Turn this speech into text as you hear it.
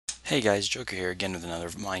Hey guys, Joker here again with another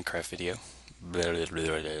Minecraft video.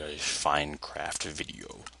 Minecraft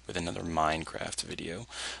video. With another Minecraft video.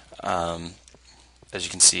 As you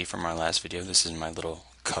can see from our last video, this is my little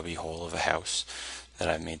cubby hole of a house that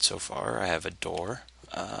I've made so far. I have a door.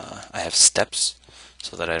 I have steps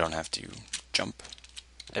so that I don't have to jump.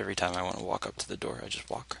 Every time I want to walk up to the door, I just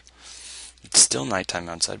walk. It's still nighttime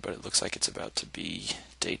outside, but it looks like it's about to be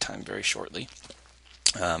daytime very shortly.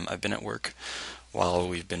 I've been at work while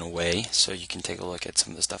we've been away, so you can take a look at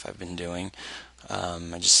some of the stuff I've been doing. I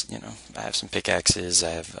have some pickaxes, I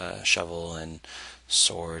have a shovel and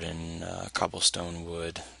sword and cobblestone,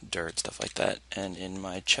 wood, dirt, stuff like that. And in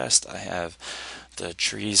my chest I have the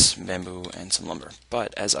trees, bamboo, and some lumber.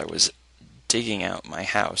 But as I was digging out my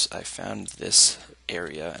house, I found this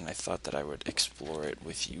area, and I thought that I would explore it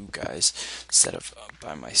with you guys instead of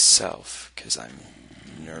by myself, because I'm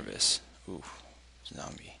nervous. Ooh,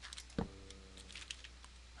 zombie.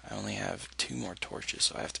 I only have 2 more torches,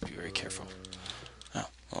 so I have to be very careful. Oh,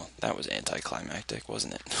 well, that was anticlimactic,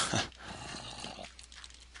 wasn't it?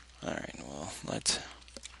 Alright, well, let's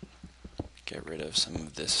get rid of some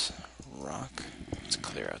of this rock. Let's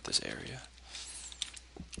clear out this area.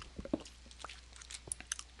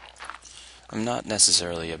 I'm not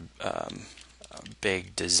necessarily a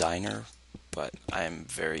big designer, but I am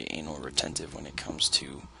very anal retentive when it comes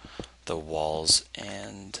to the walls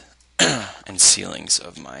and and ceilings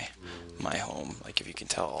of my home. Like, if you can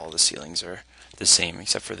tell, all the ceilings are the same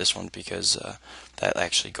except for this one, because that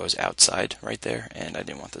actually goes outside right there, and I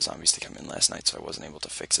didn't want the zombies to come in last night, so I wasn't able to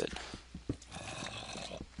fix it.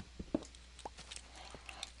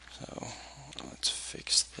 So let's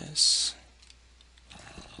fix this.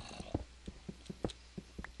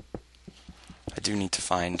 I do need to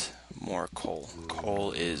find more coal.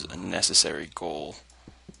 Coal is a necessary goal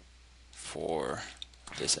for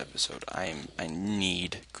this episode. I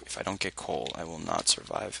need, if I don't get coal, I will not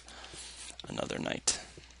survive another night.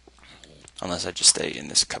 Unless I just stay in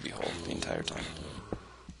this cubbyhole the entire time.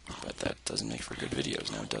 But that doesn't make for good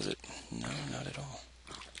videos now, does it? No, not at all.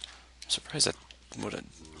 I'm surprised I would have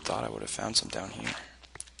thought I would have found some down here.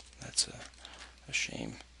 That's a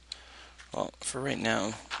shame. Well, for right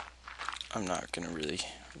now, I'm not going to really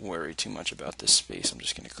worry too much about this space. I'm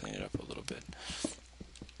just going to clean it up a little bit.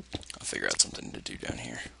 I'll figure out something to do down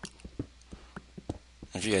here.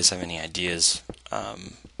 If you guys have any ideas,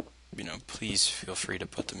 please feel free to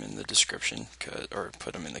put them in the description, or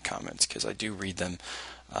put them in the comments, because I do read them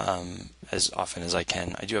as often as I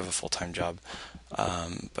can. I do have a full-time job,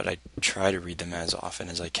 but I try to read them as often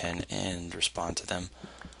as I can and respond to them.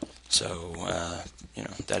 So,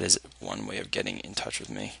 that is one way of getting in touch with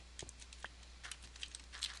me.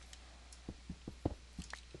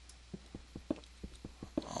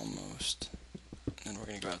 Almost. And then we're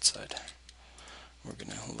going to go outside. We're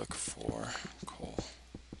going to look for coal.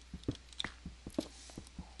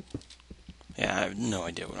 Yeah, I have no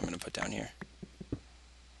idea what I'm going to put down here.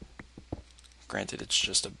 Granted, it's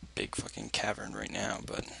just a big fucking cavern right now,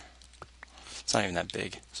 but it's not even that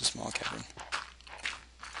big. It's a small cavern.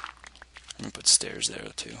 I'm going to put stairs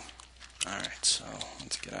there, too. Alright, so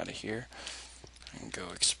let's get out of here and go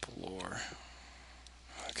explore.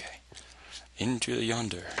 Okay. Into the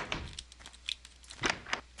yonder.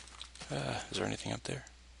 Is there anything up there?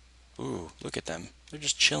 Ooh, look at them. They're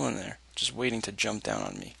just chilling there, just waiting to jump down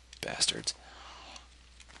on me, bastards.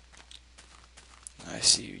 I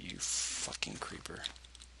see you, you fucking creeper.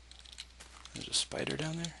 There's a spider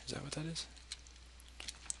down there? Is that what that is?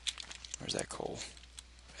 Or is that coal?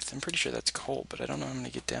 I'm pretty sure that's coal, but I don't know how I'm going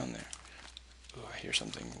to get down there. Ooh, I hear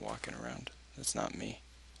something walking around. That's not me.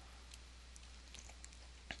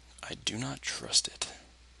 I do not trust it.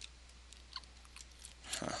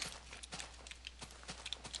 Huh.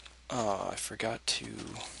 Oh, I forgot to...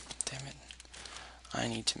 Damn it. I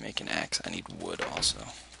need to make an axe. I need wood also.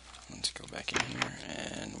 Let's go back in here,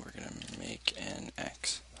 and we're going to make an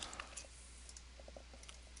axe.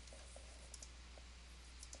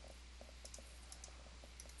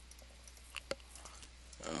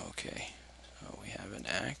 Okay, so we have an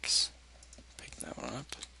axe. Pick that one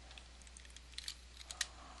up.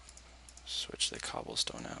 Switch the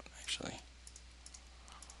cobblestone out, actually.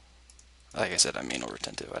 Like I said, I'm anal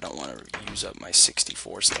retentive. I don't want to use up my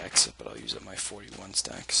 64 stacks, but I'll use up my 41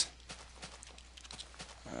 stacks.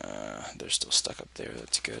 They're still stuck up there.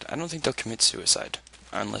 That's good. I don't think they'll commit suicide.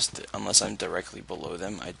 Unless I'm directly below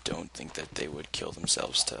them, I don't think that they would kill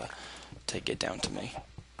themselves to get down to me.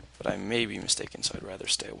 But I may be mistaken, so I'd rather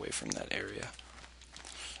stay away from that area.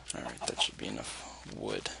 Alright, that should be enough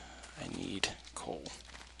wood. I need coal.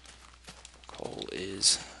 Coal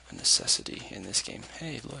is a necessity in this game.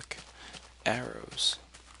 Hey, look. Arrows.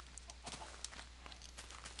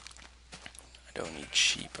 I don't need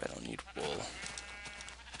sheep, I don't need wool.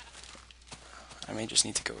 I may just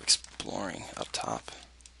need to go exploring up top.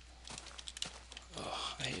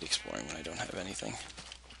 Ugh, I hate exploring when I don't have anything.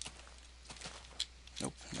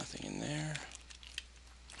 Nope, nothing in there.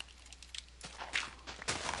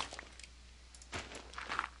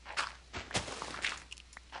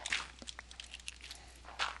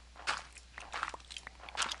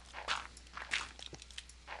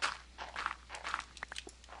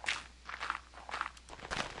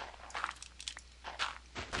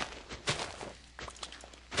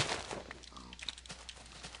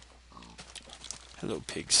 Hello,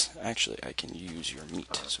 pigs. Actually, I can use your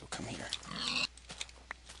meat, so come here.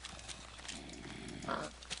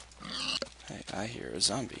 Hey, I hear a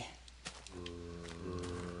zombie.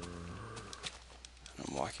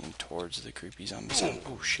 I'm walking towards the creepy zombie sound.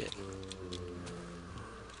 Oh, shit.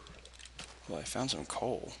 Well, I found some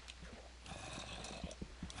coal.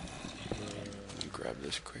 Let me grab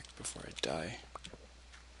this quick before I die.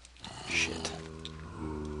 Shit.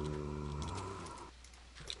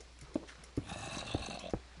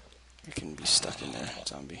 You can be stuck in there,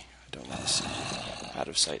 zombie. I don't want to see you. Out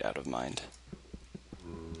of sight, out of mind.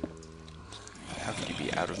 How could you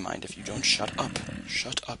be out of mind if you don't shut up?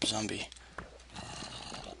 Shut up, zombie.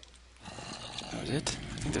 That was it?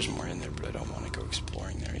 I think there's more in there, but I don't want to go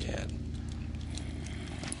exploring there yet.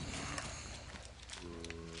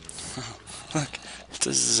 Look, it's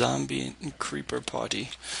a zombie and creeper party.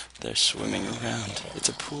 They're swimming around. It's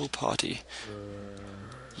a pool party.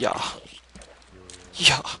 Yeah.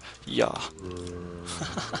 Yeah. Yeah.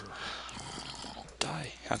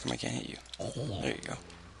 Die. How come I can't hit you? There you go.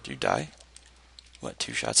 Did you die? What,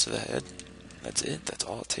 2 shots to the head? That's it? That's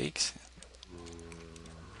all it takes?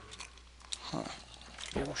 Huh.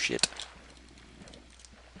 Oh, shit.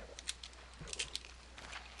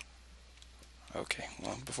 Okay,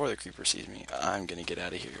 well, before the creeper sees me, I'm gonna get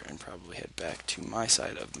out of here and probably head back to my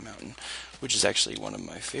side of the mountain, which is actually one of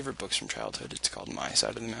my favorite books from childhood. It's called My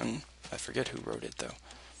Side of the Mountain. I forget who wrote it, though,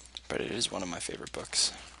 but it is one of my favorite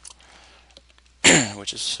books.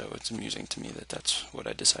 Which is so, it's amusing to me that that's what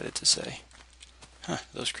I decided to say. Huh,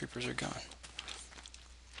 those creepers are gone.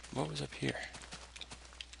 What was up here?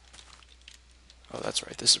 Oh, that's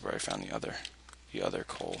right, this is where I found the other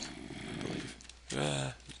coal, I believe.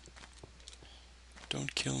 Ah.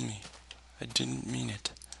 Don't kill me. I didn't mean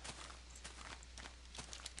it.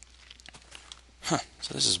 Huh,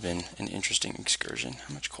 so this has been an interesting excursion.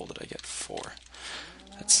 How much coal did I get? 4.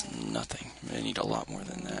 That's nothing. I'm gonna need a lot more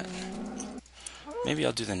than that. Maybe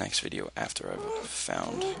I'll do the next video after I've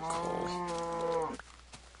found coal.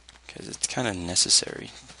 Because it's kind of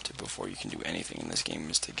necessary before you can do anything in this game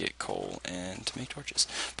is to get coal and to make torches.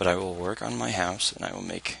 But I will work on my house, and I will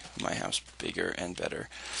make my house bigger and better.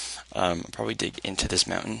 I'll probably dig into this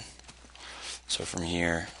mountain. So from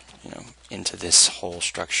here, into this whole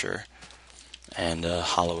structure, and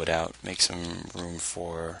hollow it out, make some room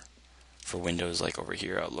for windows like over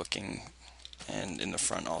here out looking, and in the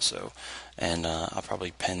front also. And I'll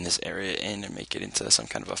probably pen this area in and make it into some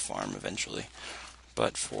kind of a farm eventually.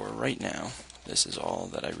 But for right now, this is all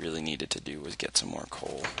that I really needed to do, was get some more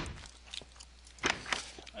coal.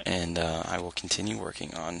 And I will continue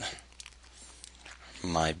working on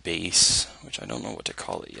my base, which I don't know what to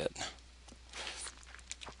call it yet.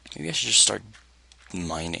 Maybe I should just start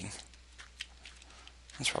mining.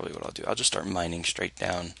 That's probably what I'll do. I'll just start mining straight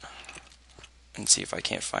down and see if I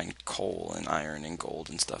can't find coal and iron and gold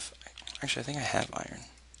and stuff. Actually, I think I have iron.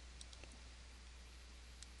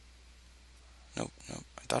 Nope.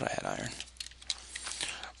 I thought I had iron.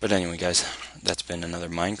 But anyway, guys, that's been another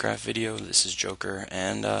Minecraft video. This is Joker,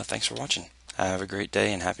 and thanks for watching. Have a great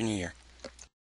day, and Happy New Year.